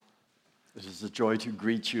It is a joy to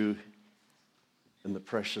greet you in the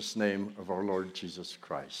precious name of our Lord Jesus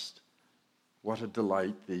Christ. What a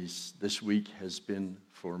delight this week has been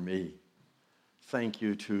for me. Thank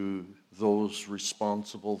you to those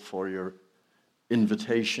responsible for your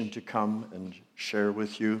invitation to come and share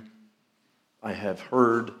with you. I had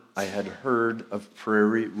heard of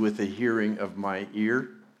Prairie with the hearing of my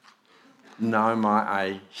ear. Now my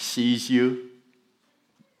eye sees you.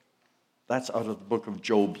 That's out of the book of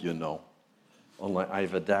Job, you know. Only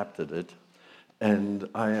I've adapted it. And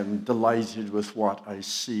I am delighted with what I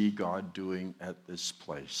see God doing at this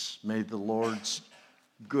place. May the Lord's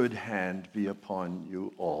good hand be upon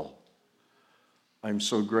you all. I'm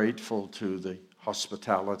so grateful to the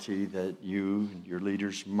hospitality that you and your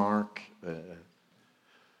leaders, Mark,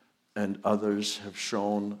 and others have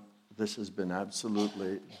shown. This has been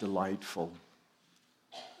absolutely delightful.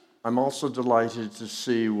 I'm also delighted to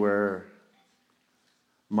see where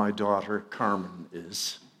my daughter Carmen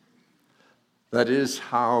is. That is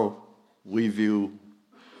how we view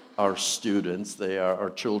our students. They are our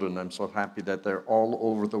children. I'm so happy that they're all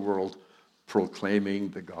over the world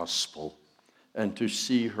proclaiming the gospel. And to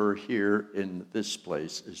see her here in this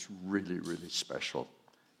place is really, really special.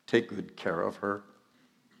 Take good care of her.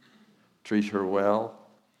 Treat her well.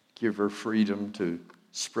 Give her freedom to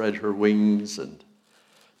spread her wings and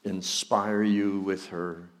inspire you with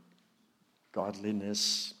her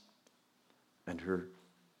godliness and her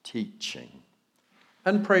teaching.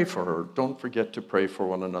 And pray for her. Don't forget to pray for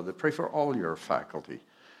one another. Pray for all your faculty.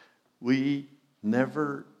 We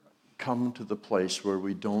never come to the place where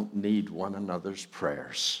we don't need one another's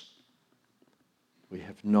prayers. We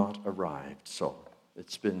have not arrived, so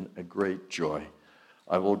it's been a great joy.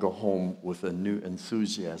 I will go home with a new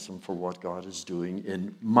enthusiasm for what God is doing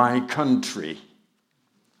in my country.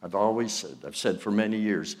 I've said for many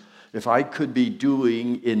years, if I could be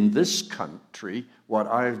doing in this country what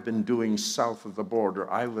I've been doing south of the border,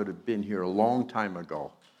 I would have been here a long time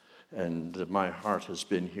ago. And my heart has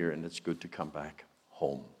been here, and it's good to come back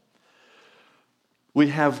home. We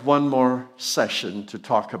have one more session to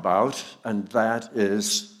talk about, and that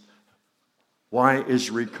is, why is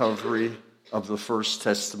recovery of the First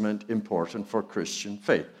Testament important for Christian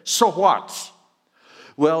faith? So what?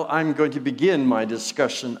 Well, I'm going to begin my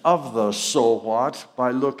discussion of the so what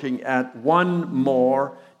by looking at one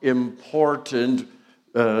more important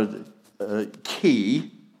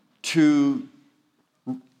key to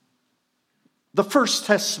the First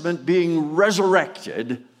Testament being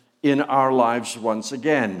resurrected in our lives once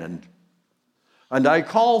again. And I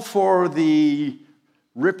call for the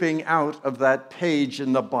ripping out of that page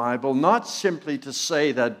in the Bible, not simply to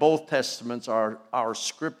say that both Testaments are our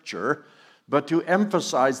scripture, but to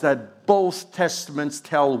emphasize that both Testaments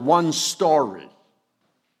tell one story.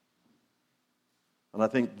 And I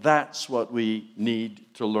think that's what we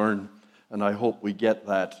need to learn, and I hope we get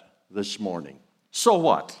that this morning. So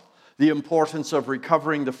what? The importance of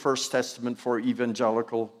recovering the First Testament for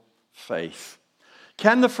evangelical faith.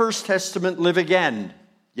 Can the First Testament live again?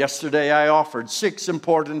 Yesterday I offered 6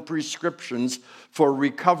 important prescriptions for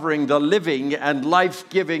recovering the living and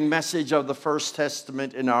life-giving message of the First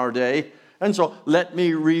Testament in our day. And so let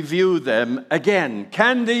me review them again.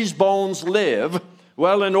 Can these bones live?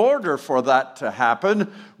 Well, in order for that to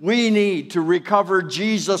happen, we need to recover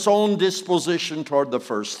Jesus' own disposition toward the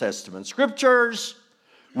First Testament scriptures.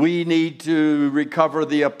 We need to recover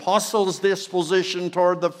the apostles' disposition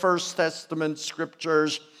toward the First Testament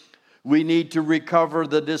scriptures. We need to recover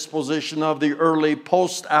the disposition of the early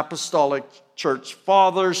post-apostolic church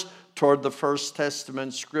fathers toward the First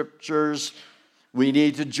Testament scriptures. We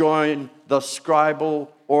need to join the scribal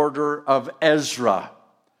order of Ezra,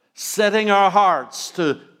 setting our hearts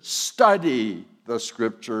to study the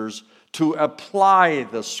scriptures, to apply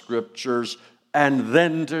the scriptures, and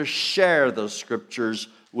then to share the scriptures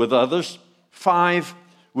with others. 5,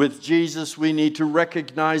 with Jesus, we need to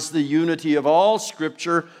recognize the unity of all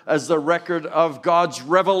Scripture as the record of God's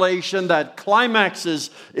revelation that climaxes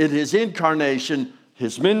in His incarnation,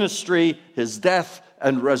 His ministry, His death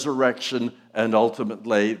and resurrection, and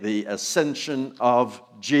ultimately the ascension of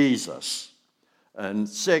Jesus. And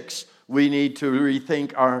 6, we need to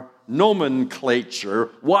rethink our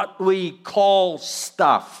nomenclature, what we call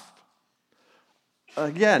stuff.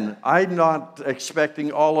 Again, I'm not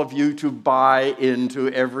expecting all of you to buy into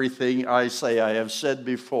everything I say. I have said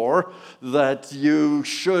before that you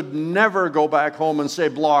should never go back home and say,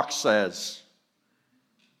 Block says.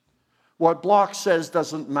 What Block says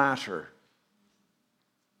doesn't matter.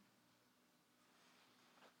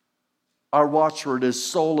 Our watchword is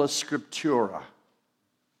sola scriptura.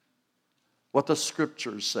 What the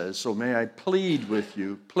Scripture says. So may I plead with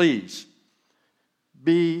you, please,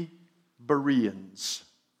 be Bereans,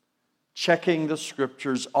 checking the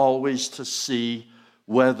scriptures always to see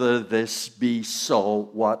whether this be so,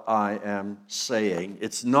 what I am saying.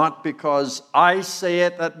 It's not because I say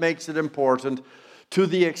it that makes it important. To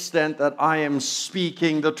the extent that I am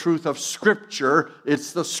speaking the truth of Scripture,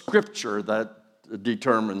 it's the Scripture that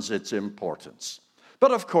determines its importance.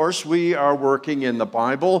 But of course, we are working in the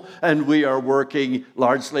Bible, and we have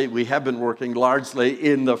been working largely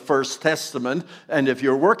in the First Testament. And if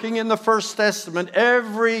you're working in the First Testament,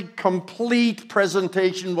 every complete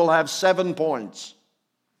presentation will have 7 points.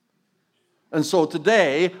 And so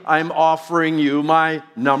today, I'm offering you my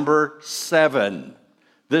number 7.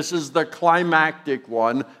 This is the climactic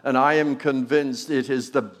one, and I am convinced it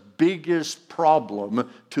is the biggest problem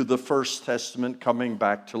to the First Testament coming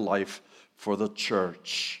back to life for the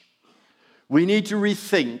church. We need to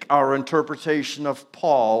rethink our interpretation of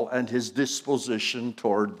Paul and his disposition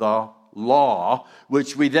toward the law,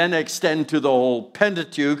 which we then extend to the whole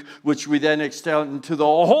Pentateuch, which we then extend to the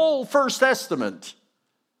whole First Testament.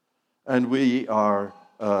 And we are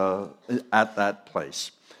at that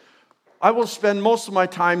place. I will spend most of my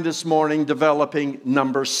time this morning developing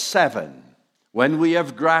number 7. When we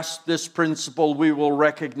have grasped this principle, we will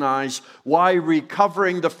recognize why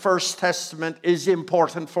recovering the First Testament is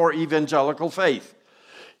important for evangelical faith.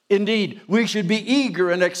 Indeed, we should be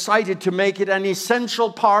eager and excited to make it an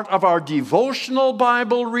essential part of our devotional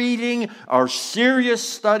Bible reading, our serious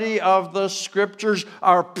study of the Scriptures,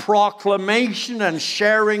 our proclamation and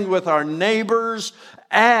sharing with our neighbors,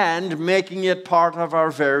 and making it part of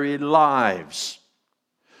our very lives.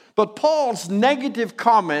 But Paul's negative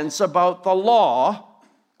comments about the law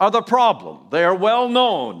are the problem. They are well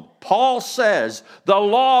known. Paul says the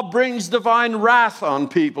law brings divine wrath on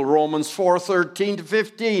people, Romans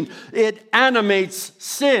 4:13-15. It animates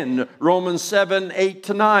sin, Romans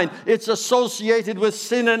 7:8-9. It's associated with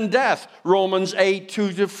sin and death, Romans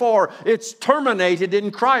 8:2-4. It's terminated in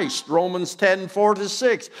Christ, Romans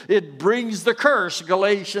 10:4-6. It brings the curse,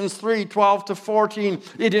 Galatians 3:12-14.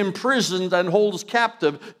 It imprisons and holds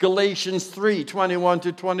captive, Galatians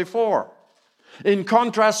 3:21-24. In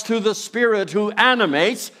contrast to the Spirit who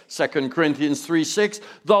animates, 2 Corinthians 3:6,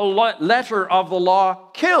 the letter of the law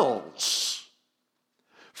kills.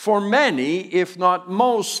 For many, if not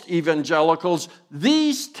most evangelicals,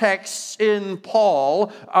 these texts in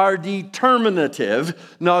Paul are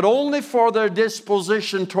determinative, not only for their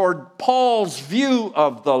disposition toward Paul's view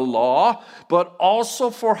of the law, but also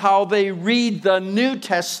for how they read the New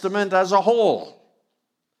Testament as a whole.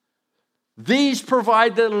 These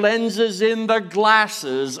provide the lenses in the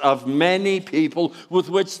glasses of many people with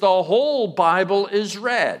which the whole Bible is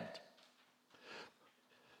read.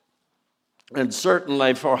 And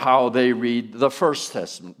certainly for how they read the First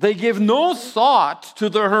Testament. They give no thought to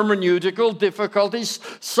the hermeneutical difficulties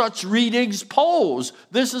such readings pose.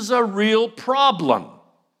 This is a real problem.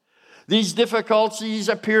 These difficulties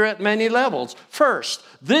appear at many levels. First,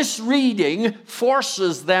 this reading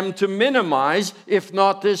forces them to minimize, if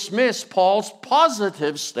not dismiss, Paul's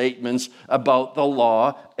positive statements about the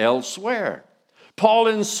law elsewhere. Paul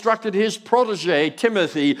instructed his protege,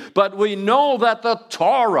 Timothy, but we know that the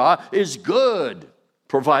Torah is good,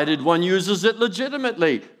 provided one uses it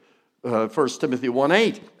legitimately. 1 Timothy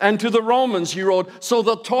 1:8. And to the Romans he wrote, so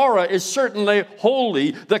the Torah is certainly holy,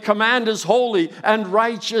 the command is holy and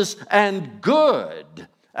righteous and good.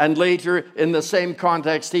 And later in the same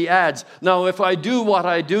context he adds, now if I do what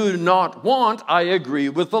I do not want, I agree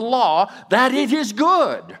with the law that it is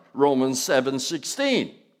good. Romans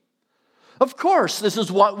 7:16. Of course, this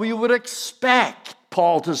is what we would expect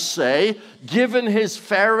Paul to say, given his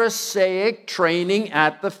Pharisaic training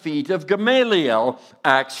at the feet of Gamaliel,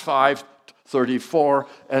 Acts 5:34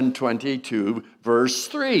 and 22, verse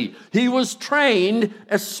 3. He was trained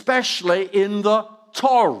especially in the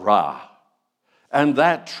Torah, and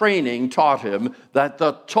that training taught him that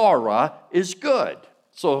the Torah is good.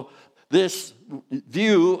 So this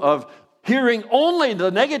view of hearing only the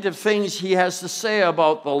negative things he has to say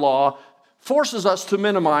about the law forces us to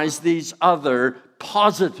minimize these other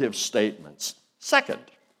positive statements. Second,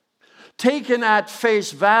 taken at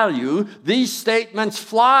face value, these statements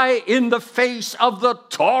fly in the face of the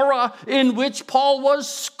Torah in which Paul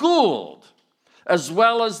was schooled, as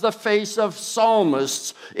well as the face of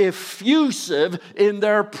psalmists effusive in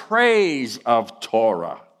their praise of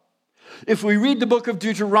Torah. If we read the book of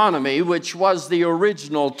Deuteronomy, which was the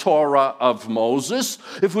original Torah of Moses,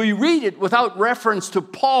 if we read it without reference to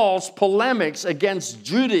Paul's polemics against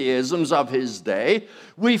Judaisms of his day,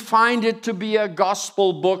 we find it to be a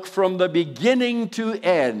gospel book from the beginning to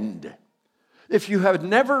end. If you have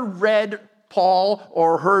never read Paul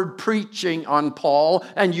or heard preaching on Paul,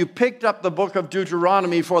 and you picked up the book of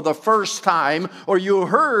Deuteronomy for the first time, or you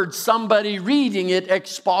heard somebody reading it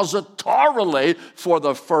expositorily for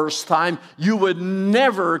the first time, you would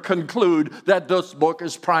never conclude that this book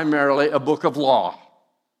is primarily a book of law.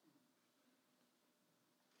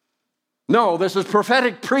 No, this is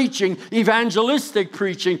prophetic preaching, evangelistic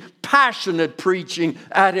preaching, passionate preaching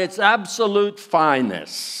at its absolute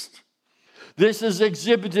finest. This is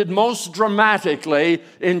exhibited most dramatically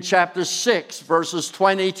in chapter 6, verses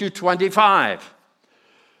 20 to 25.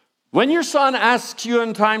 When your son asks you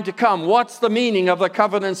in time to come, what's the meaning of the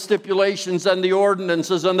covenant stipulations and the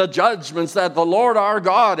ordinances and the judgments that the Lord our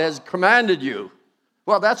God has commanded you?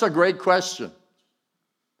 Well, that's a great question.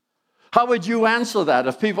 How would you answer that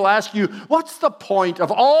if people ask you, what's the point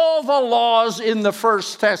of all the laws in the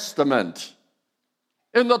First Testament,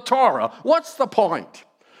 in the Torah? What's the point?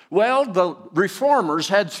 Well, the reformers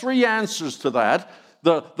had three answers to that.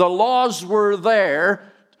 The laws were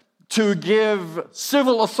there to give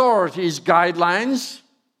civil authorities guidelines.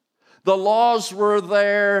 The laws were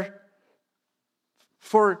there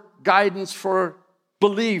for guidance for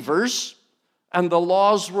believers. And the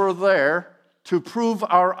laws were there to prove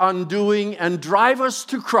our undoing and drive us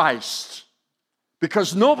to Christ,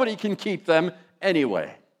 because nobody can keep them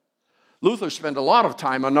anyway. Luther spent a lot of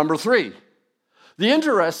time on number 3. The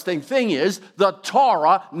interesting thing is the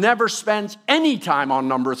Torah never spends any time on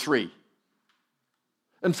number 3.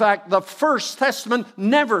 In fact, the First Testament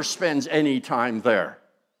never spends any time there.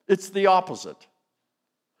 It's the opposite.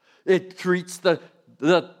 It treats the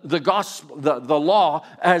gospel, the law,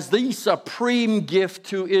 as the supreme gift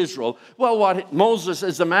to Israel. Well, what Moses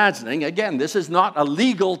is imagining, again, this is not a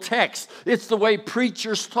legal text. It's the way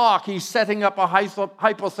preachers talk. He's setting up a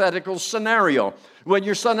hypothetical scenario. When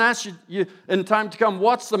your son asks you in time to come,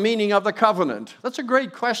 what's the meaning of the covenant? That's a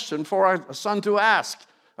great question for a son to ask.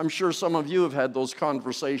 I'm sure some of you have had those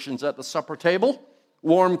conversations at the supper table,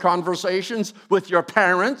 warm conversations with your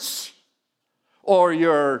parents,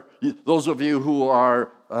 or those of you who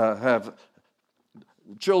have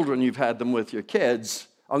children, you've had them with your kids.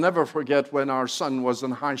 I'll never forget when our son was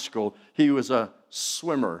in high school. He was a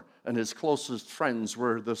swimmer, and his closest friends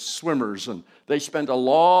were the swimmers, and they spent a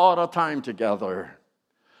lot of time together.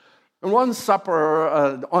 And one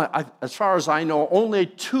supper, as far as I know, only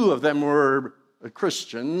 2 of them were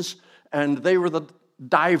Christians, and they were the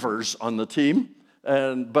divers on the team.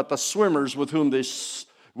 But the swimmers with whom they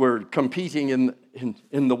were competing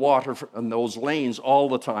in the water in those lanes all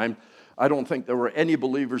the time, I don't think there were any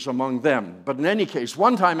believers among them. But in any case,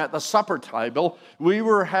 one time at the supper table, we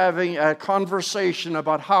were having a conversation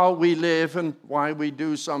about how we live and why we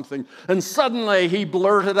do something. And suddenly he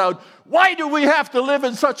blurted out, "Why do we have to live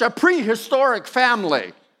in such a prehistoric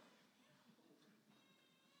family?"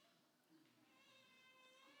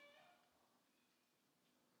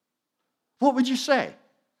 What would you say?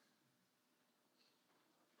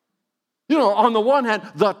 You know, on the one hand,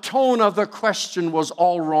 the tone of the question was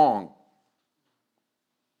all wrong.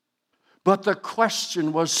 But the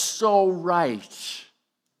question was so right.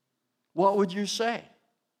 What would you say?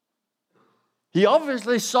 He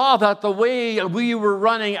obviously saw that the way we were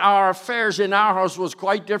running our affairs in our house was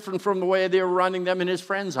quite different from the way they were running them in his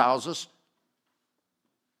friends' houses.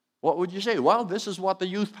 What would you say? Well, this is what the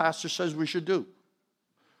youth pastor says we should do.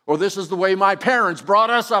 Or this is the way my parents brought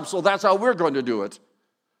us up, so that's how we're going to do it.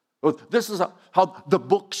 Or this is how the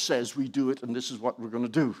book says we do it, and this is what we're going to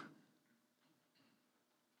do.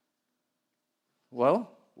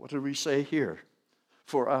 Well, what do we say here?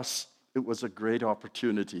 For us, it was a great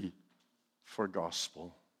opportunity for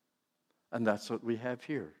gospel. And that's what we have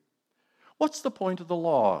here. What's the point of the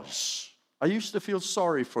laws? I used to feel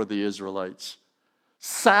sorry for the Israelites,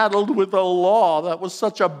 saddled with a law that was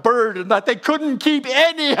such a burden that they couldn't keep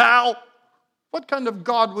anyhow. What kind of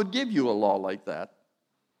God would give you a law like that?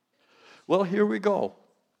 Well, here we go.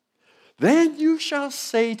 Then you shall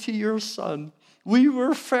say to your son, we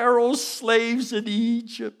were Pharaoh's slaves in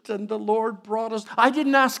Egypt, and the Lord brought us. I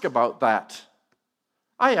didn't ask about that.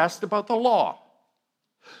 I asked about the law.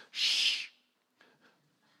 Shh.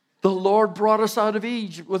 The Lord brought us out of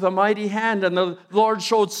Egypt with a mighty hand, and the Lord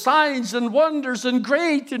showed signs and wonders and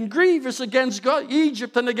great and grievous against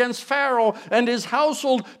Egypt and against Pharaoh and his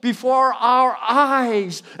household before our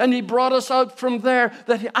eyes. And he brought us out from there.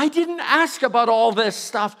 I didn't ask about all this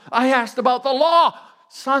stuff. I asked about the law.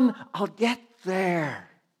 Son, I'll get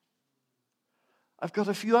there. I've got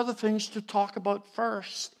a few other things to talk about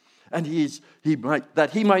first. And he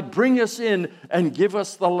might bring us in and give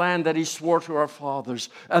us the land that he swore to our fathers.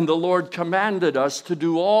 And the Lord commanded us to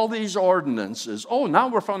do all these ordinances. Oh, now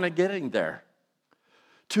we're finally getting there.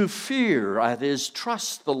 to fear, that is,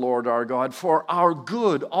 trust the Lord our God for our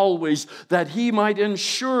good always, that he might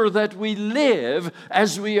ensure that we live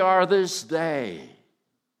as we are this day.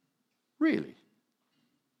 Really?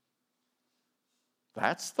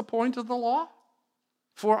 That's the point of the law?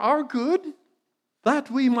 For our good, that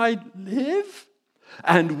we might live?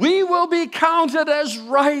 And we will be counted as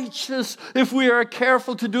righteous if we are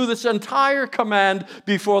careful to do this entire command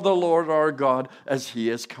before the Lord our God as he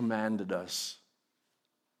has commanded us.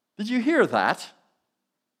 Did you hear that?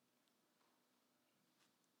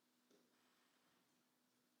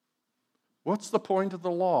 What's the point of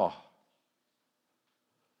the law?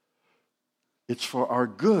 It's for our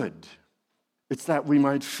good. It's that we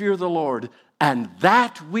might fear the Lord and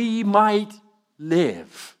that we might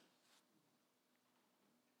live.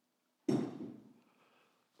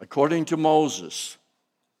 According to Moses,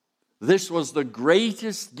 this was the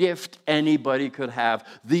greatest gift anybody could have,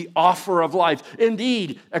 the offer of life.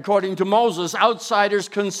 Indeed, according to Moses, outsiders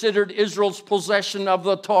considered Israel's possession of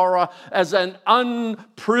the Torah as an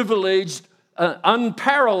unprivileged,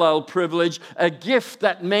 unparalleled privilege, a gift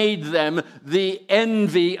that made them the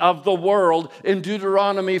envy of the world in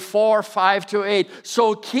Deuteronomy 4:5-8.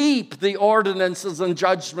 So keep the ordinances and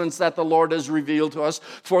judgments that the Lord has revealed to us,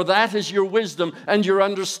 for that is your wisdom and your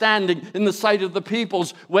understanding in the sight of the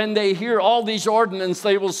peoples. When they hear all these ordinances,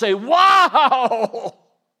 they will say, wow!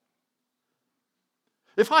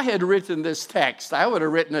 If I had written this text, I would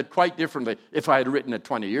have written it quite differently. If I had written it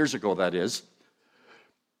 20 years ago, that is.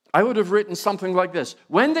 I would have written something like this.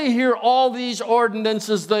 When they hear all these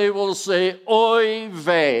ordinances, they will say, oy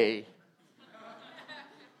vey.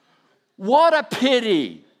 What a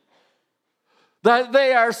pity that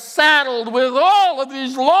they are saddled with all of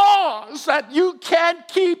these laws that you can't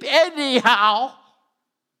keep anyhow.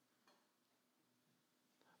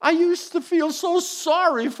 I used to feel so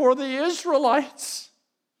sorry for the Israelites,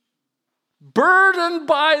 burdened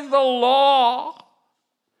by the law.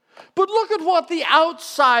 But look at what the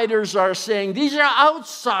outsiders are saying. These are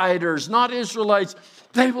outsiders, not Israelites.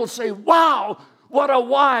 They will say, wow, what a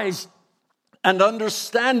wise and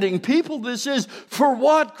understanding people this is. For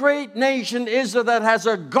what great nation is it that has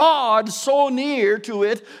a God so near to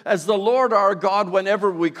it as the Lord our God whenever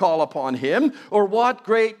we call upon him? Or what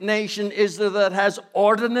great nation is there that has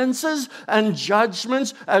ordinances and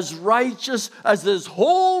judgments as righteous as this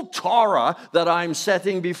whole Torah that I'm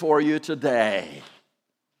setting before you today?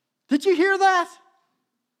 Did you hear that?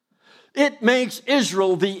 It makes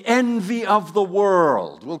Israel the envy of the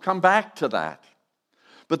world. We'll come back to that.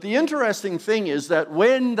 But the interesting thing is that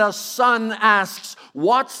when the son asks,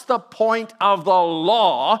 what's the point of the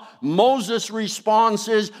law? Moses' response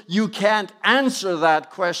is, you can't answer that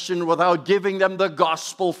question without giving them the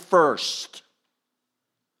gospel first.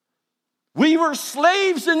 We were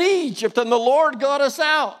slaves in Egypt and the Lord got us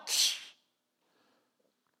out.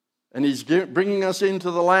 And he's bringing us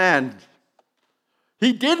into the land.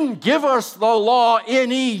 He didn't give us the law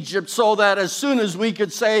in Egypt so that as soon as we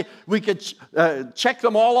could say, we could check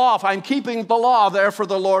them all off. I'm keeping the law, therefore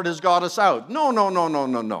the Lord has got us out.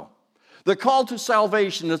 No. The call to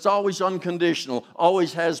salvation is always unconditional,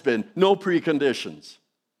 always has been, no preconditions.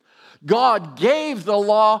 God gave the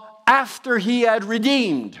law after he had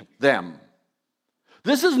redeemed them.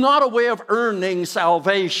 This is not a way of earning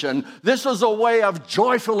salvation. This is a way of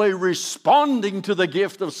joyfully responding to the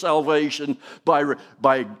gift of salvation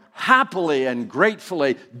by happily and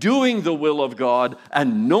gratefully doing the will of God,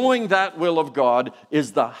 and knowing that will of God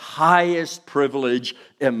is the highest privilege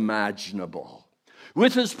imaginable.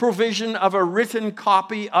 With his provision of a written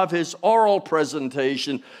copy of his oral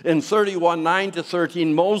presentation in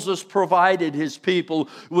 31:9-13, Moses provided his people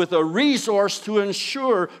with a resource to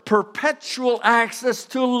ensure perpetual access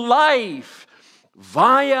to life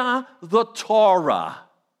via the Torah.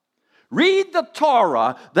 Read the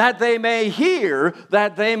Torah that they may hear,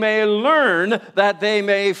 that they may learn, that they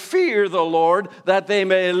may fear the Lord, that they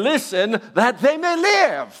may listen, that they may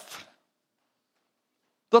live.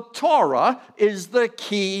 The Torah is the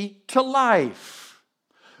key to life.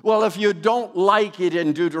 Well, if you don't like it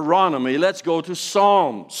in Deuteronomy, let's go to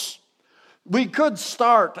Psalms. We should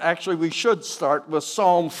start with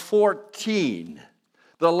Psalm 14,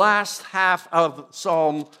 the last half of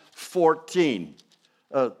Psalm 14.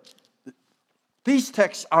 These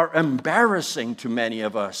texts are embarrassing to many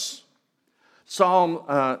of us. Psalm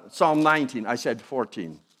 19, I said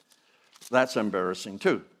 14. That's embarrassing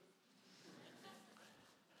too.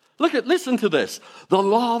 Listen to this. The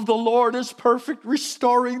law of the Lord is perfect,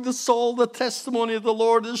 restoring the soul. The testimony of the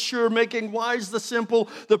Lord is sure, making wise the simple.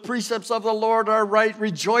 The precepts of the Lord are right,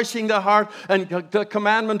 rejoicing the heart. And the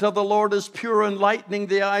commandment of the Lord is pure, enlightening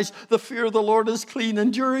the eyes. The fear of the Lord is clean,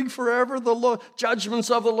 enduring forever. The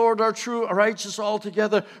judgments of the Lord are true, righteous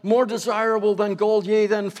altogether, more desirable than gold, yea,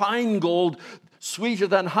 than fine gold, sweeter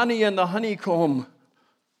than honey and the honeycomb.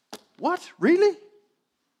 What? Really?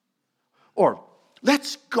 Or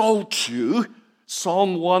let's go to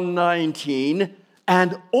Psalm 119,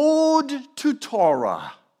 an ode to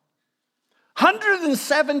Torah.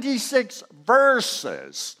 176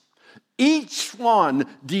 verses, each one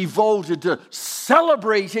devoted to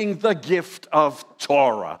celebrating the gift of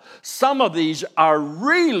Torah. Some of these are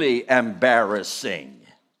really embarrassing.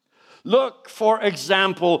 Look, for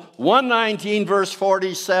example, 119 verse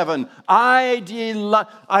 47.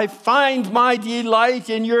 I find my delight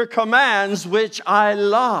in your commands, which I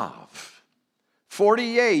love.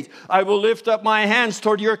 48, I will lift up my hands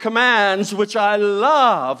toward your commands, which I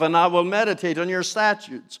love, and I will meditate on your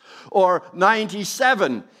statutes. Or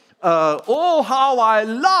 97, oh, how I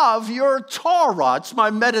love your Torah. It's my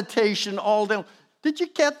meditation all day. Did you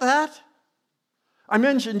get that? I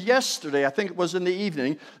mentioned yesterday, I think it was in the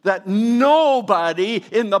evening, that nobody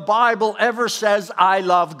in the Bible ever says, I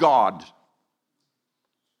love God.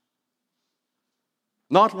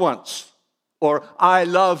 Not once. Or, I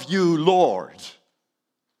love you, Lord.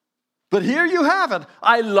 But here you have it.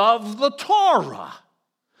 I love the Torah.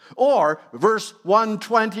 Or, verse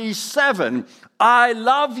 127, I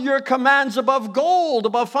love your commands above gold,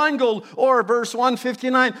 above fine gold. Or, verse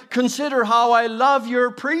 159, consider how I love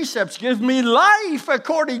your precepts. Give me life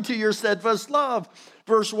according to your steadfast love.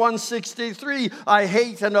 Verse 163, I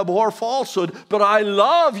hate and abhor falsehood, but I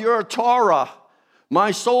love your Torah.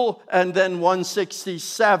 My soul, and then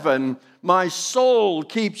 167, my soul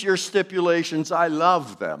keeps your stipulations. I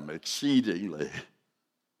love them exceedingly.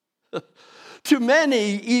 To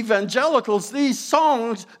many evangelicals, these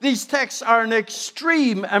texts are an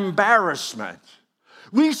extreme embarrassment.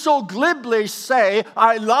 We so glibly say,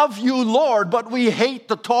 I love you, Lord, but we hate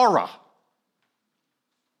the Torah.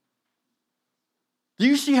 Do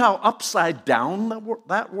you see how upside down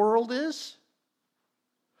that world is?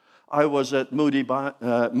 I was at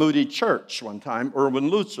Moody Church one time.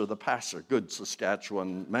 Erwin Lutzer, the pastor, good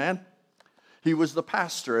Saskatchewan man. He was the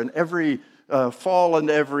pastor, and every fall and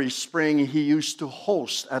every spring, he used to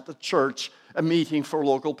host at the church a meeting for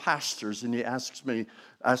local pastors. And he asked me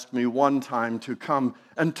one time to come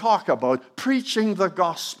and talk about preaching the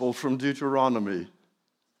gospel from Deuteronomy,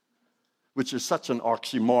 which is such an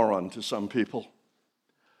oxymoron to some people.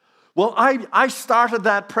 Well, I started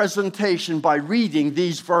that presentation by reading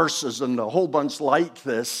these verses and a whole bunch like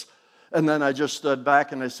this. And then I just stood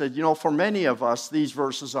back and I said, for many of us, these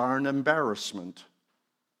verses are an embarrassment.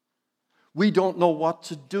 We don't know what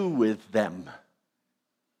to do with them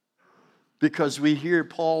because we hear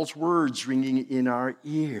Paul's words ringing in our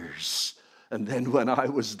ears. And then when I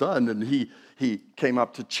was done and he came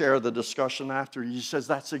up to chair the discussion after, he says,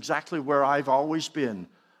 that's exactly where I've always been.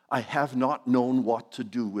 I have not known what to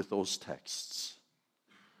do with those texts.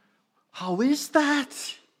 How is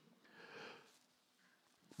that?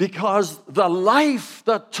 Because the life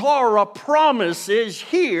the Torah promises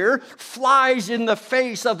here flies in the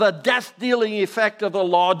face of the death-dealing effect of the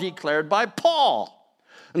law declared by Paul.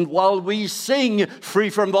 And while we sing, free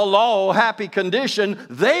from the law, oh happy condition,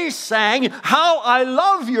 they sang, how I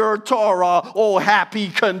love your Torah, oh happy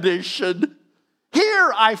condition.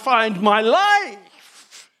 Here I find my life.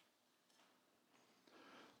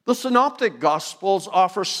 The Synoptic Gospels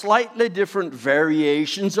offer slightly different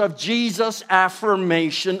variations of Jesus'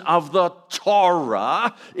 affirmation of the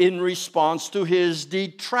Torah in response to his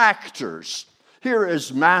detractors. Here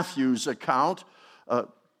is Matthew's account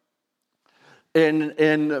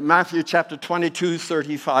in Matthew chapter 22,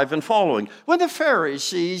 35 and following. When the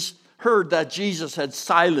Pharisees heard that Jesus had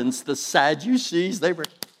silenced the Sadducees, they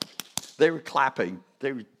were clapping.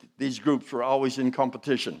 These groups were always in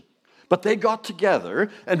competition. But they got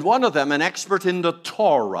together, and one of them, an expert in the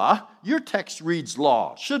Torah, your text reads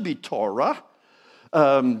law, should be Torah,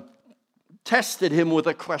 tested him with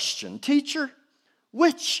a question. Teacher,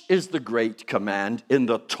 which is the great command in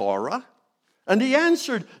the Torah? And he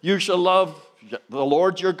answered, you shall love the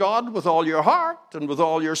Lord your God with all your heart and with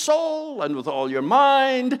all your soul and with all your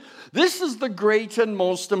mind. This is the great and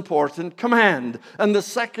most important command. And the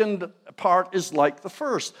second part is like the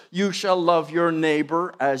first. You shall love your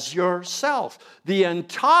neighbor as yourself. The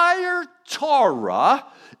entire Torah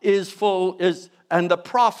and the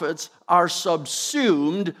prophets are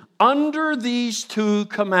subsumed under these two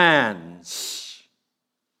commands.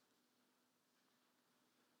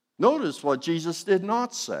 Notice what Jesus did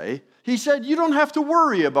not say. He said, you don't have to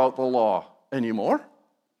worry about the law anymore.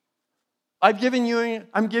 I'm giving you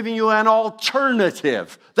an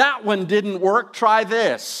alternative. That one didn't work. Try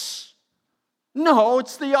this. No,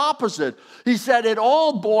 it's the opposite. He said it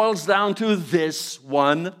all boils down to this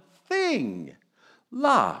one thing: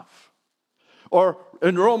 love. Or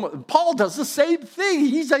in Romans, Paul does the same thing.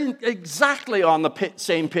 He's exactly on the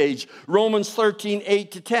same page. Romans 13,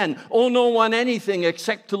 8-10. Owe no one anything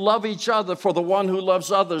except to love each other, for the one who loves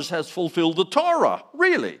others has fulfilled the Torah.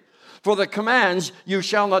 Really. For the commands, you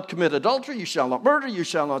shall not commit adultery, you shall not murder, you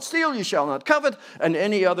shall not steal, you shall not covet, and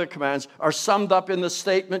any other commands are summed up in the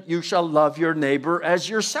statement, you shall love your neighbor as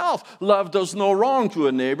yourself. Love does no wrong to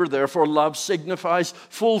a neighbor, therefore love signifies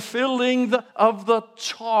fulfilling of the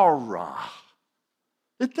Torah.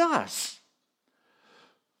 It does.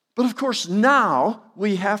 But of course, now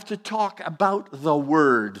we have to talk about the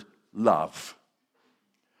word love.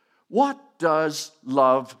 What does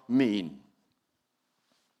love mean?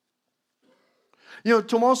 You know,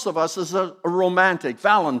 to most of us, it's a romantic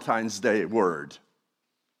Valentine's Day word.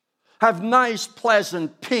 Have nice,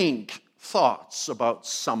 pleasant, pink thoughts about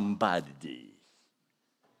somebody.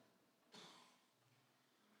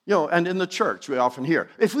 You know, and in the church, we often hear,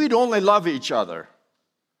 if we'd only love each other,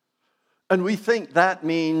 and we think that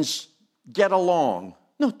means get along.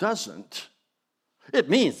 No, it doesn't. It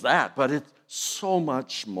means that, but it's so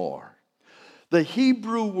much more. The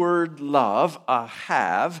Hebrew word love,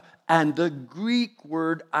 ahav, and the Greek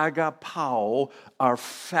word agapao are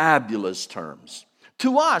fabulous terms.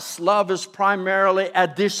 To us, love is primarily a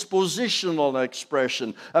dispositional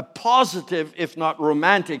expression, a positive, if not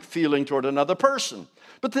romantic, feeling toward another person.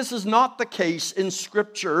 But this is not the case in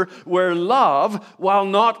Scripture, where love, while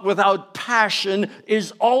not without passion,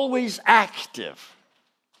 is always active.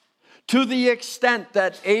 To the extent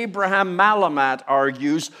that Abraham Malamat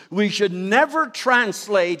argues, we should never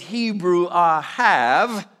translate Hebrew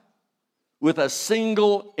ahav with a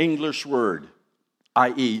single English word,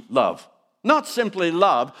 i.e. love. Not simply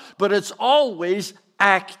love, but it's always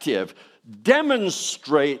active.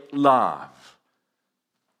 Demonstrate love.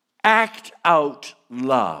 Act out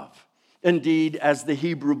love. Indeed, as the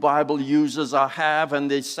Hebrew Bible uses ahav and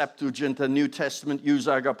the Septuagint, the New Testament, use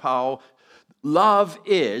agapao, love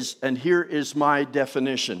is, and here is my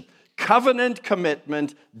definition, covenant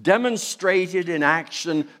commitment demonstrated in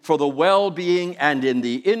action for the well-being and in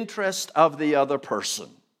the interest of the other person.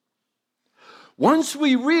 Once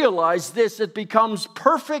we realize this, it becomes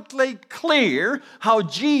perfectly clear how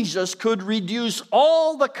Jesus could reduce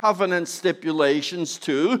all the covenant stipulations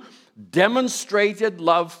to demonstrated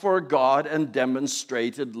love for God and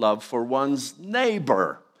demonstrated love for one's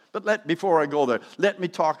neighbor. But before I go there, let me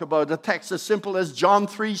talk about a text as simple as John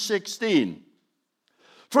 3:16.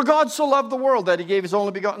 For God so loved the world that he gave his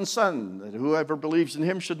only begotten Son, that whoever believes in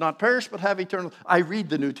him should not perish but have eternal. I read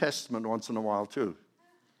the New Testament once in a while too.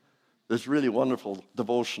 There's really wonderful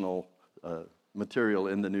devotional material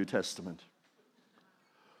in the New Testament.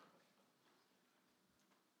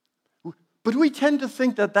 But we tend to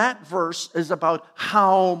think that verse is about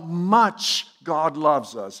how much God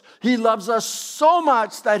loves us. He loves us so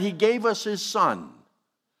much that he gave us his Son.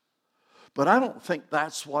 But I don't think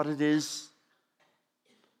that's what it is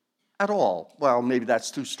at all. Well, maybe that's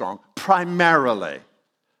too strong. Primarily.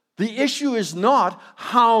 The issue is not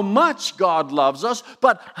how much God loves us,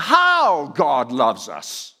 but how God loves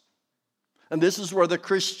us. And this is where the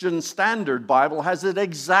Christian Standard Bible has it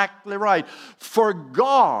exactly right. For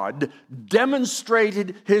God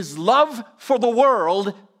demonstrated his love for the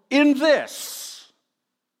world in this: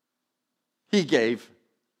 he gave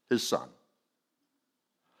his Son.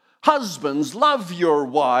 Husbands, love your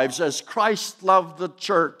wives as Christ loved the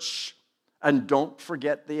church. And don't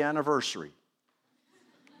forget the anniversary.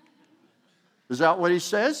 Is that what he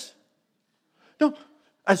says? No.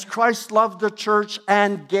 As Christ loved the church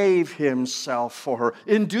and gave himself for her.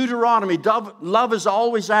 In Deuteronomy, love is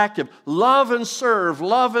always active. Love and serve,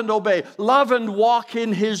 love and obey, love and walk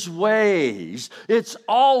in his ways. It's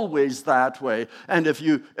always that way. And if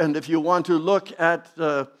you want to look at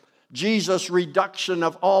Jesus' reduction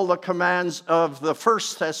of all the commands of the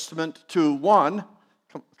First Testament to one,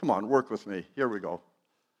 come on, work with me. Here we go.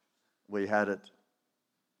 We had it.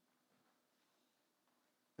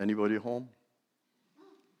 Anybody home?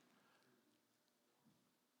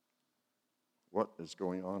 What is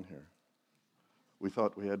going on here? We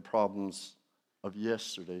thought we had problems of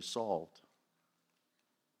yesterday solved.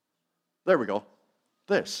 There we go.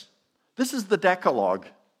 This is the Decalogue.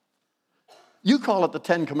 You call it the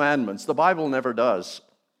 10 Commandments. The Bible never does,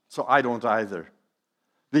 so I don't either.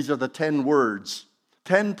 These are the 10 words.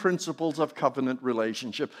 10 principles of covenant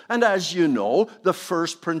relationship. And as you know, the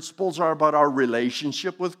first principles are about our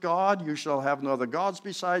relationship with God. You shall have no other gods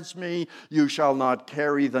besides me. You shall not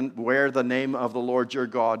wear the name of the Lord your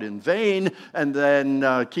God in vain. And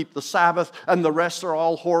then keep the Sabbath. And the rest are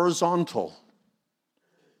all horizontal.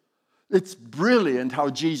 It's brilliant how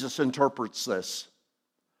Jesus interprets this.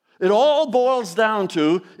 It all boils down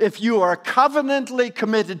to, if you are covenantally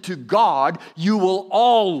committed to God, you will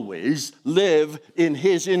always live in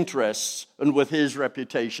His interests and with His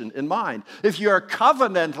reputation in mind. If you are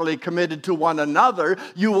covenantally committed to one another,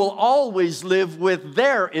 you will always live with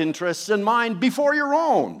their interests in mind before your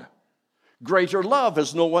own. Greater love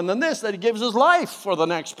has no one than this, that He gives His life for the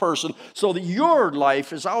next person, so that your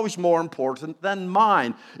life is always more important than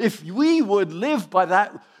mine. If we would live by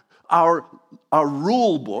that, our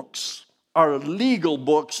rule books, our legal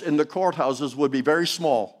books in the courthouses would be very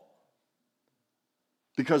small.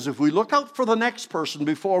 Because if we look out for the next person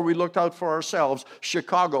before we looked out for ourselves,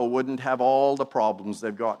 Chicago wouldn't have all the problems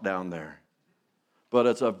they've got down there. But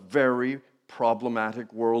it's a very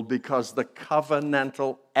problematic world because the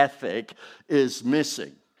covenantal ethic is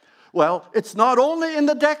missing. Well, it's not only in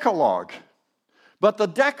the Decalogue. But the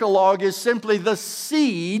Decalogue is simply the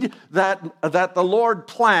seed that the Lord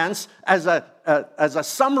plants as a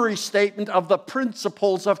summary statement of the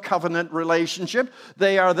principles of covenant relationship.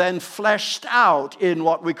 They are then fleshed out in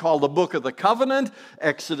what we call the Book of the Covenant,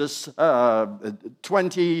 Exodus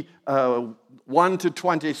 21 to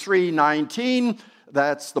 23:19.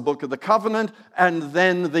 That's the Book of the Covenant. And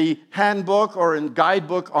then the handbook or in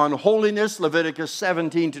guidebook on holiness, Leviticus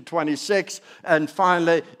 17 to 26. And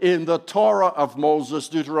finally, in the Torah of Moses,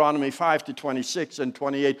 Deuteronomy 5 to 26 and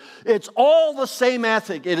 28. It's all the same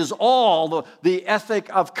ethic. It is all the ethic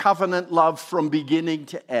of covenant love from beginning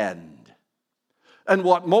to end. And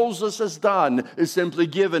what Moses has done is simply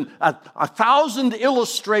given 1,000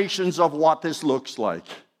 illustrations of what this looks like.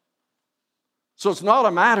 So it's not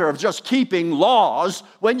a matter of just keeping laws.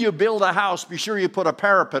 When you build a house, be sure you put a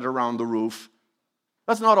parapet around the roof.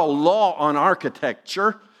 That's not a law on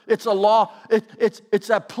architecture. It's a law. It's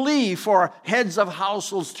a plea for heads of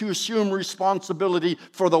households to assume responsibility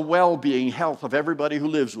for the well-being, health of everybody who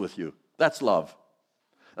lives with you. That's love.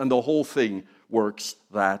 And the whole thing works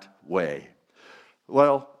that way.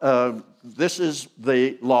 Well, this is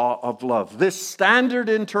the law of love. This standard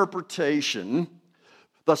interpretation,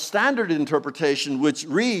 the standard interpretation which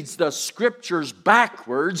reads the scriptures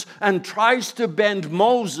backwards and tries to bend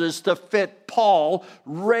Moses to fit Paul,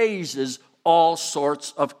 raises all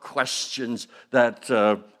sorts of questions that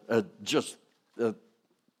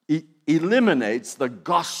eliminates the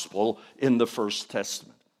gospel in the First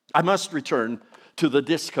Testament. I must return to the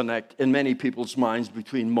disconnect in many people's minds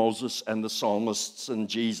between Moses and the psalmists and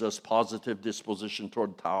Jesus' positive disposition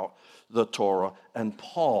toward the Torah and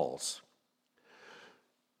Paul's.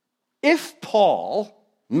 If Paul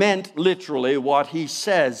meant literally what he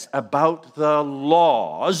says about the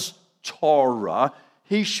laws, Torah,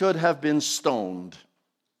 he should have been stoned.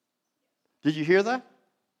 Did you hear that?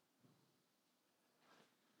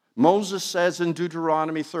 Moses says in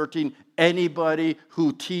Deuteronomy 13, anybody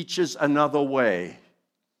who teaches another way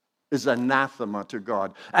is anathema to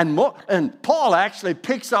God. And Paul actually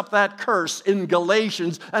picks up that curse in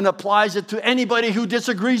Galatians and applies it to anybody who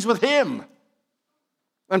disagrees with him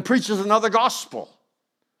and preaches another gospel.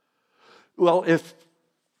 Well,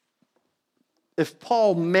 if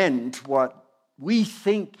Paul meant what we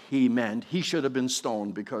think he meant, he should have been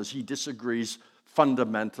stoned because he disagrees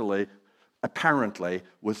fundamentally, apparently,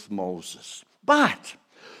 with Moses. But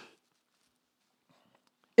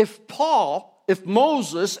if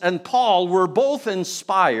Moses and Paul were both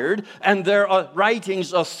inspired and their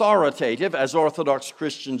writings authoritative, as Orthodox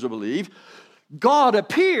Christians believe, God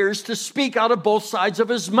appears to speak out of both sides of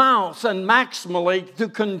his mouth and maximally to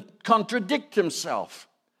contradict himself.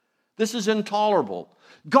 This is intolerable.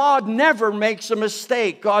 God never makes a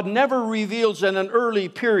mistake. God never reveals in an early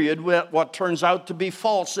period what turns out to be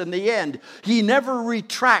false in the end. He never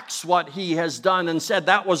retracts what he has done and said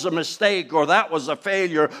that was a mistake or that was a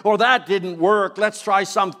failure or that didn't work. Let's try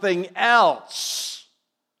something else.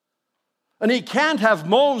 And he can't have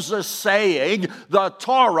Moses saying the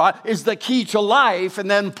Torah is the key to life and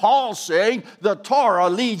then Paul saying the Torah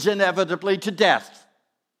leads inevitably to death.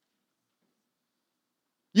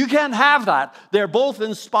 You can't have that. They're both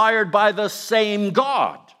inspired by the same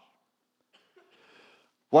God.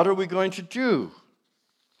 What are we going to do?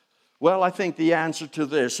 Well, I think the answer to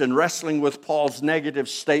this, in wrestling with Paul's negative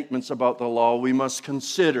statements about the law, we must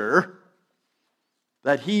consider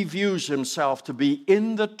that he views himself to be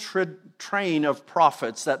in the train of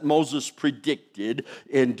prophets that Moses predicted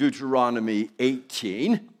in Deuteronomy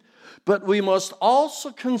 18. But we must also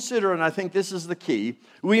consider, and I think this is the key,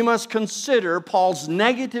 we must consider Paul's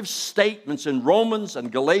negative statements in Romans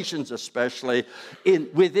and Galatians especially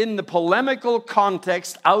within the polemical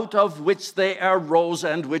context out of which they arose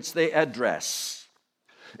and which they address.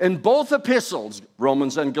 In both epistles,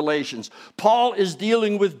 Romans and Galatians, Paul is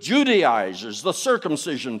dealing with Judaizers, the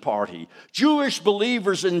circumcision party, Jewish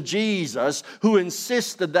believers in Jesus who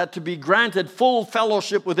insisted that to be granted full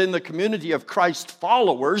fellowship within the community of Christ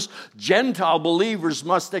followers, Gentile believers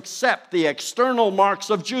must accept the external marks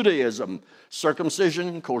of Judaism: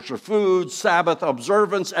 circumcision, kosher food, Sabbath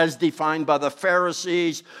observance as defined by the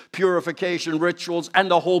Pharisees, purification rituals, and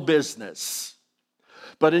the whole business.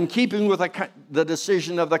 But in keeping with the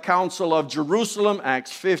decision of the Council of Jerusalem,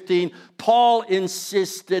 Acts 15, Paul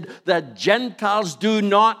insisted that Gentiles do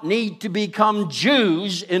not need to become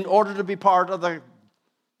Jews in order to be part of the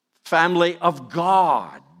family of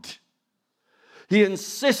God. He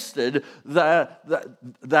insisted that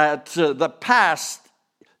the past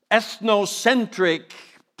ethnocentric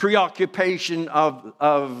preoccupation or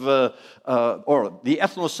the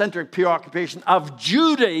ethnocentric preoccupation of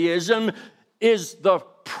Judaism is the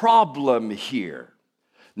problem here.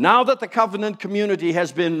 Now that the covenant community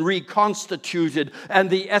has been reconstituted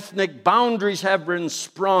and the ethnic boundaries have been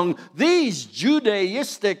sprung, these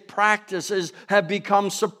Judaistic practices have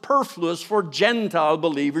become superfluous for Gentile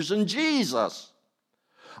believers in Jesus.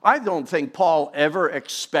 I don't think Paul ever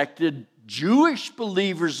expected Jewish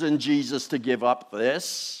believers in Jesus to give up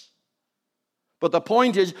this. But the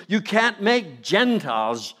point is, you can't make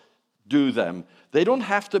Gentiles do them. They don't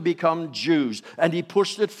have to become Jews. And he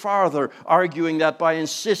pushed it farther, arguing that by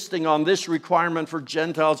insisting on this requirement for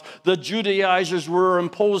Gentiles, the Judaizers were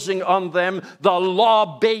imposing on them the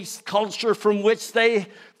law-based culture from which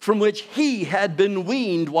he had been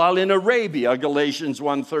weaned while in Arabia, Galatians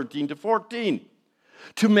 1:13-14.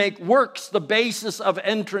 To make works the basis of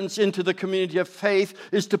entrance into the community of faith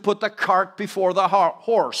is to put the cart before the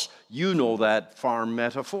horse. You know that farm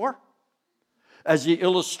metaphor. As he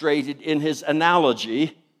illustrated in his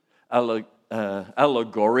allegory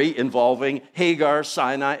involving Hagar,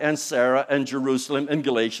 Sinai, and Sarah, and Jerusalem in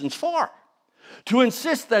Galatians 4. To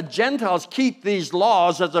insist that Gentiles keep these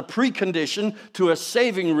laws as a precondition to a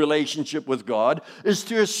saving relationship with God is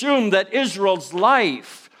to assume that Israel's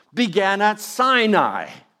life began at Sinai.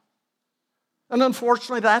 And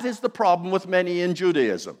unfortunately, that is the problem with many in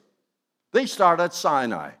Judaism. They start at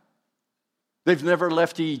Sinai. They've never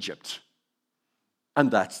left Egypt. And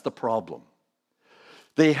that's the problem.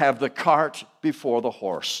 They have the cart before the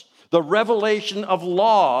horse. The revelation of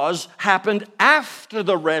laws happened after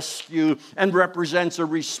the rescue and represents a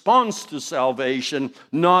response to salvation,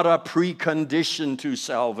 not a precondition to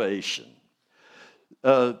salvation.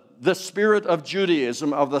 The spirit of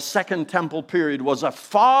Judaism of the Second Temple period was a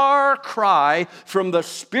far cry from the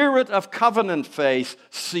spirit of covenant faith,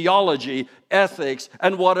 theology, ethics,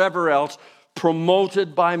 and whatever else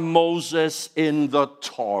promoted by Moses in the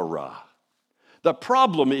Torah. The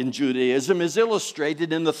problem in Judaism is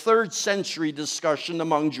illustrated in the 3rd century discussion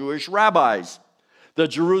among Jewish rabbis. The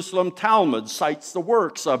Jerusalem Talmud cites the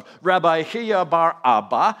works of Rabbi Hiya bar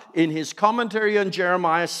Abba in his commentary on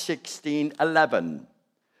Jeremiah 16:11.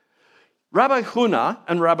 Rabbi Huna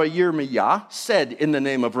and Rabbi Yirmiyah said in the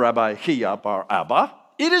name of Rabbi Hiya bar Abba,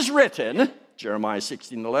 "It is written," Jeremiah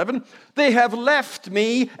 16:11, "they have left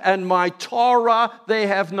me, and my Torah they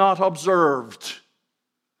have not observed."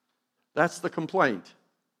 That's the complaint.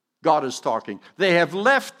 God is talking. They have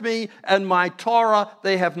left me, and my Torah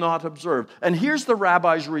they have not observed. And here's the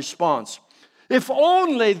rabbi's response. If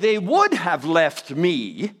only they would have left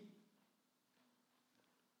me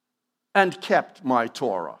and kept my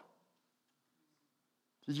Torah.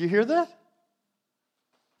 Did you hear that?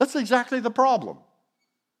 That's exactly the problem.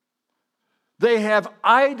 They have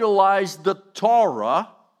idolized the Torah,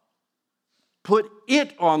 put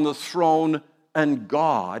it on the throne, and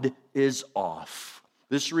God is off.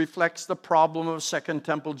 This reflects the problem of Second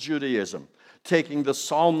Temple Judaism. Taking the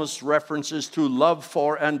psalmist's references to love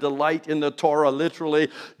for and delight in the Torah literally,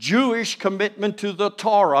 Jewish commitment to the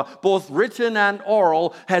Torah, both written and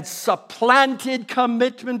oral, had supplanted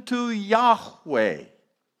commitment to Yahweh.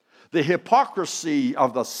 The hypocrisy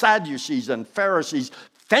of the Sadducees and Pharisees,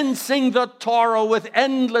 fencing the Torah with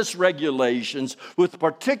endless regulations, with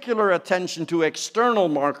particular attention to external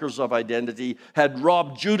markers of identity, had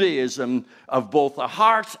robbed Judaism of both the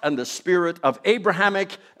heart and the spirit of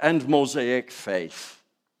Abrahamic and Mosaic faith.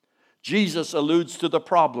 Jesus alludes to the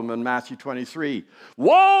problem in Matthew 23.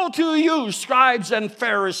 Woe to you, scribes and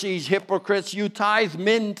Pharisees, hypocrites! You tithe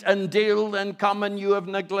mint and dill and cumin,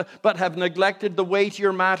 but have neglected the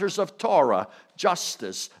weightier matters of Torah,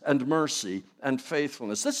 justice and mercy and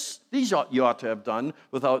faithfulness. These you ought to have done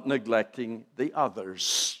without neglecting the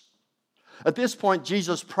others. At this point,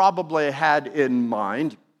 Jesus probably had in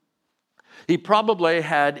mind Deuteronomy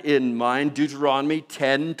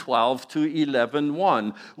 10:12 to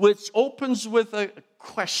 11:1, which opens with a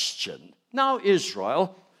question. Now,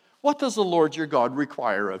 Israel, what does the Lord your God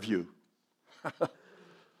require of you?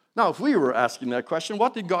 Now, if we were asking that question,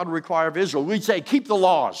 what did God require of Israel? We'd say, keep the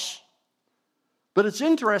laws. But it's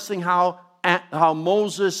interesting how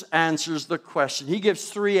Moses answers the question. He gives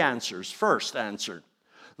three answers. First answer,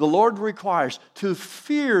 the Lord requires to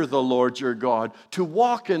fear the Lord your God, to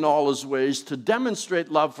walk in all his ways, to demonstrate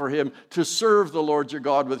love for him, to serve the Lord your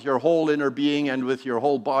God with your whole inner being and with your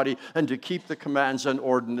whole body, and to keep the commands and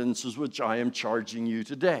ordinances which I am charging you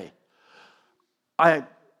today.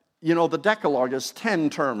 The Decalogue is 10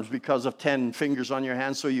 terms because of 10 fingers on your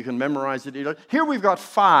hand, so you can memorize it. Here we've got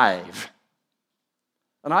 5.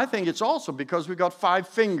 And I think it's also because we've got 5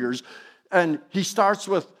 fingers. And he starts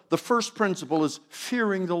with, the first principle is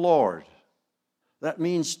fearing the Lord. That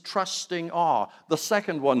means trusting awe. The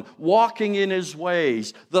second one, walking in his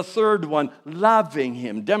ways. The third one, loving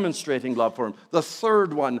him, demonstrating love for him. The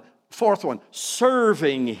fourth one,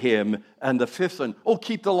 serving him. And the fifth one,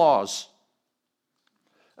 keep the laws.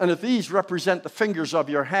 And if these represent the fingers of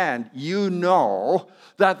your hand, you know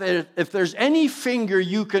that if there's any finger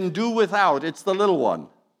you can do without, it's the little one.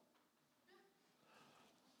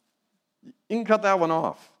 You can cut that one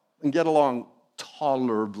off and get along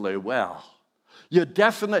tolerably well.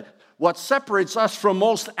 What separates us from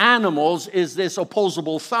most animals is this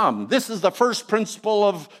opposable thumb. This is the first principle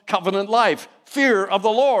of covenant life. Fear of the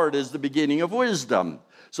Lord is the beginning of wisdom.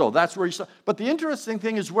 So that's where he starts. But the interesting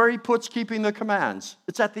thing is where he puts keeping the commands.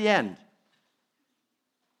 It's at the end.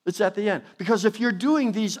 It's at the end. Because if you're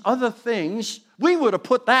doing these other things, we would have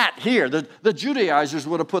put that here. The Judaizers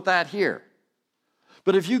would have put that here.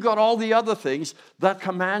 But if you got all the other things, that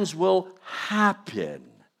commands will happen.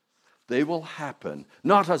 They will happen,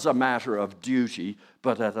 not as a matter of duty,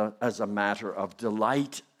 but as a matter of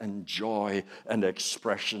delight and joy and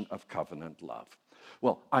expression of covenant love.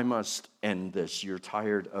 Well, I must end this. You're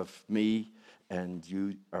tired of me, and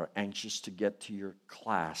you are anxious to get to your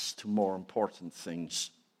class, to more important things.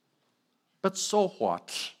 But so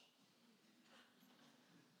what?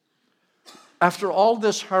 After all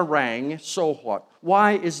this harangue, so what?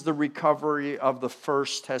 Why is the recovery of the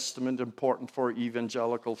First Testament important for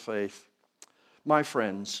evangelical faith? My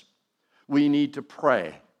friends, we need to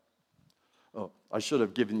pray. Oh, I should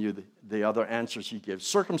have given you the other answers he gives.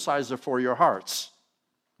 Circumcise for your hearts.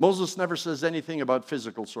 Moses never says anything about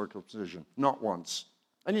physical circumcision, not once.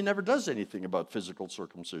 And he never does anything about physical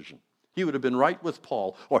circumcision. He would have been right with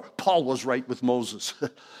Paul, or Paul was right with Moses.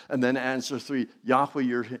 And then answer 3, Yahweh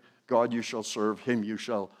your God you shall serve, him you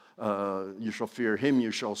shall fear, him you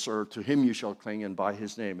shall serve, to him you shall cling, and by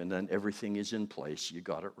his name. And then everything is in place. You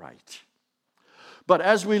got it right. But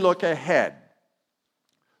as we look ahead,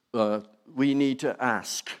 we need to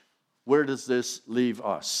ask, where does this leave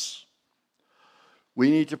us? We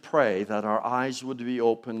need to pray that our eyes would be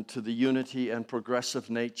open to the unity and progressive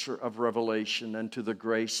nature of revelation and to the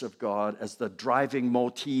grace of God as the driving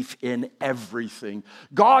motif in everything.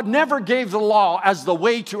 God never gave the law as the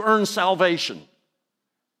way to earn salvation.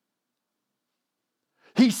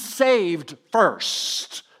 He saved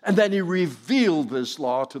first, and then he revealed this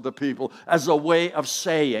law to the people as a way of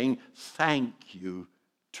saying thank you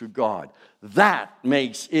to God. That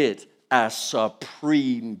makes it a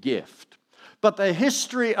supreme gift. But the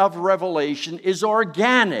history of Revelation is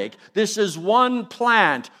organic. This is one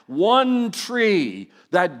plant, one tree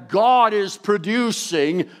that God is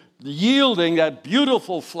producing, yielding that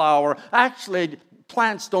beautiful flower. Actually,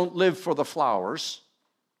 plants don't live for the flowers.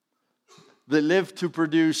 They live to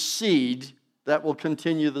produce seed that will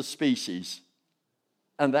continue the species.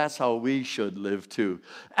 And that's how we should live too.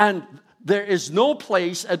 And there is no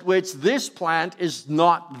place at which this plant is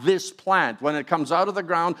not this plant. When it comes out of the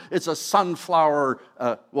ground, it's a sunflower.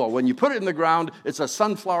 When you put it in the ground, it's a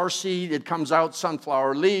sunflower seed. It comes out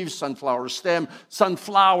sunflower leaves, sunflower stem,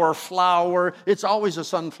 sunflower flower. It's always a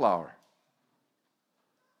sunflower.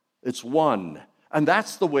 It's one. And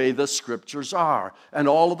that's the way the scriptures are. And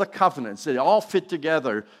all of the covenants, they all fit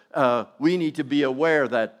together. We need to be aware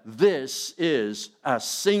that this is a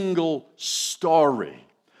single story.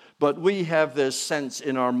 But we have this sense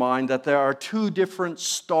in our mind that there are two different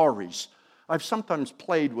stories. I've sometimes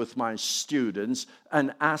played with my students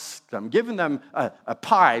and asked them, given them a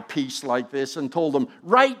pie piece like this and told them,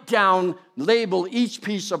 write down, label each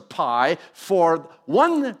piece of pie for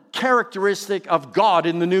one characteristic of God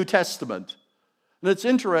in the New Testament. And it's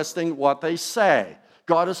interesting what they say.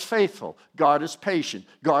 God is faithful. God is patient.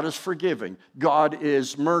 God is forgiving. God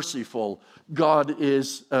is merciful. God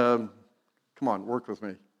is, come on, work with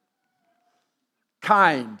me.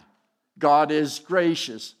 Kind. God is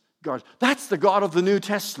gracious. God, that's the God of the New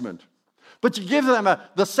Testament. But you give them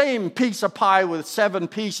the same piece of pie with 7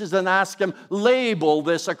 pieces and ask them, label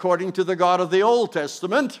this according to the God of the Old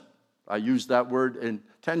Testament. I use that word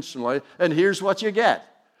intentionally. And here's what you get.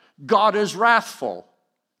 God is wrathful.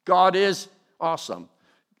 God is awesome.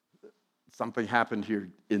 Something happened here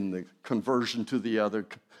in the conversion to the other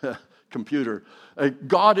computer.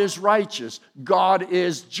 God is righteous. God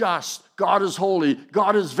is just. God is holy.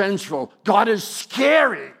 God is vengeful. God is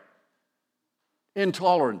scary.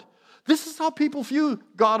 Intolerant. This is how people view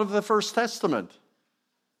God of the First Testament.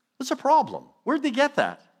 It's a problem. Where'd they get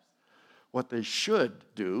that? What they should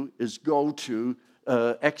do is go to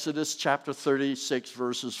Exodus chapter 36,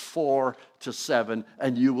 verses 4 to 7,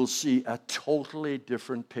 and you will see a totally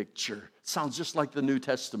different picture. It sounds just like the New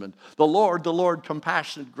Testament. The Lord,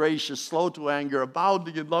 compassionate, gracious, slow to anger,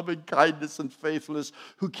 abounding in loving kindness and faithfulness,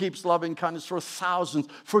 who keeps loving kindness for thousands,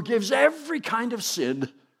 forgives every kind of sin.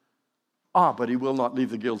 But he will not leave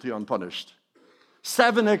the guilty unpunished.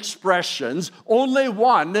 7 expressions, only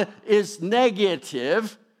one is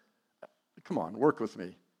negative. Come on, work with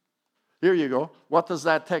me. Here you go. What does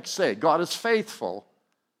that text say? God is faithful.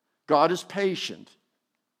 God is patient.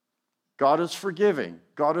 God is forgiving.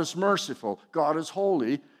 God is merciful. God is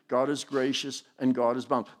holy. God is gracious. And God is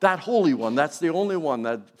bound. That holy one, that's the only one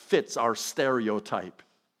that fits our stereotype.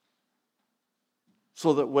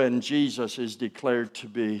 So that when Jesus is declared to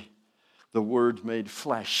be the Word made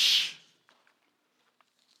flesh,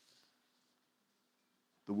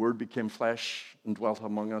 the Word became flesh and dwelt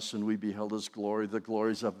among us, and we beheld His glory, the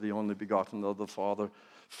glories of the only begotten of the Father,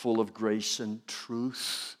 full of grace and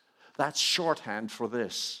truth. That's shorthand for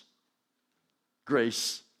this.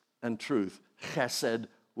 Grace and truth. Chesed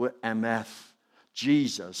ve'emeth.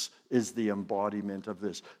 Jesus is the embodiment of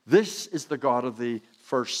this. This is the God of the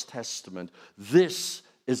First Testament. This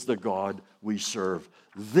is the God we serve.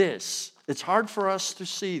 It's hard for us to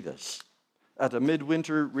see this. At a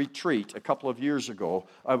midwinter retreat a couple of years ago,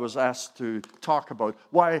 I was asked to talk about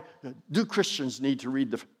why do Christians need to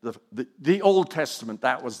read the Old Testament.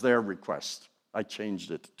 That was their request. I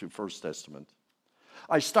changed it to First Testament.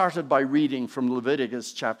 I started by reading from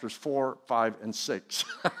Leviticus chapters 4, 5, and 6.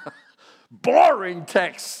 Boring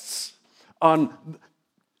texts on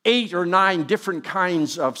 8 or 9 different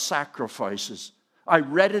kinds of sacrifices. I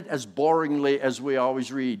read it as boringly as we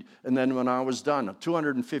always read. And then when I was done,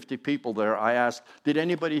 250 people there, I asked, did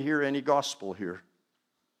anybody hear any gospel here?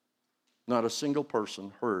 Not a single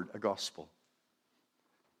person heard a gospel.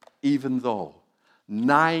 Even though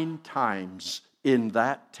 9 times in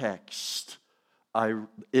that text,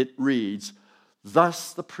 it reads,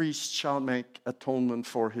 thus the priest shall make atonement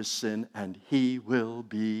for his sin, and he will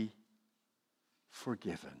be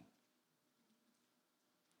forgiven.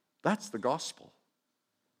 That's the gospel.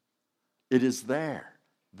 It is there.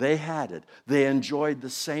 They had it. They enjoyed the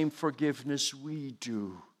same forgiveness we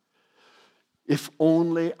do. If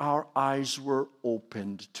only our eyes were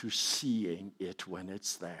opened to seeing it when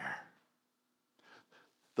it's there.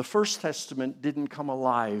 The First Testament didn't come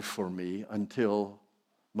alive for me until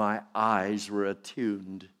my eyes were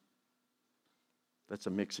attuned. That's a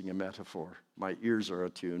mixing a metaphor. My ears are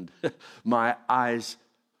attuned. My eyes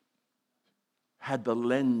had the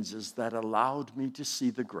lenses that allowed me to see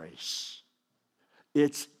the grace.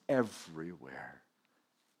 It's everywhere,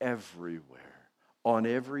 on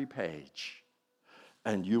every page.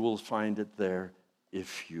 And you will find it there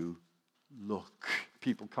if you look.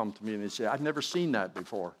 People come to me and they say, I've never seen that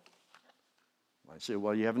before. I say,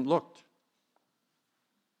 well, you haven't looked.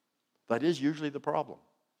 That is usually the problem.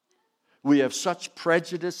 We have such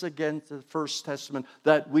prejudice against the First Testament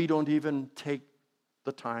that we don't even take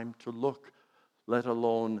the time to look, let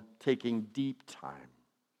alone taking deep time.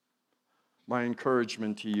 My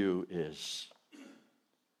encouragement to you is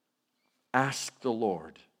ask the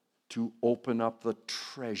Lord to open up the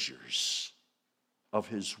treasures of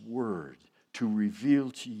His Word, to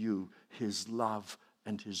reveal to you His love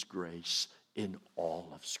and His grace in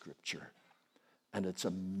all of Scripture. And it's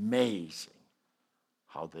amazing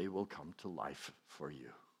how they will come to life for you.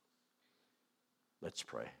 Let's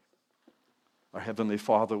pray. Our Heavenly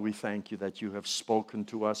Father, we thank you that you have spoken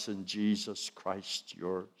to us in Jesus Christ,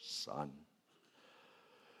 your Son.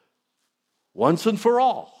 once and for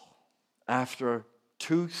all, after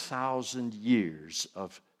 2,000 years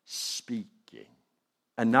of speaking.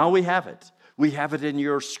 And now we have it. We have it in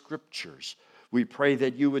your scriptures. We pray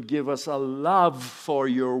that you would give us a love for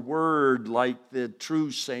your word like the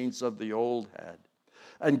true saints of the old had,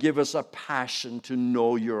 and give us a passion to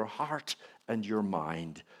know your heart and your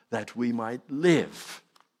mind, that we might live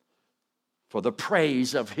for the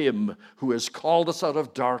praise of him who has called us out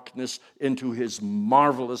of darkness into his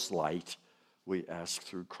marvelous light. We ask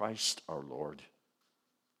through Christ our Lord.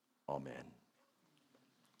 Amen.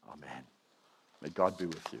 Amen. May God be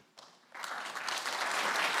with you.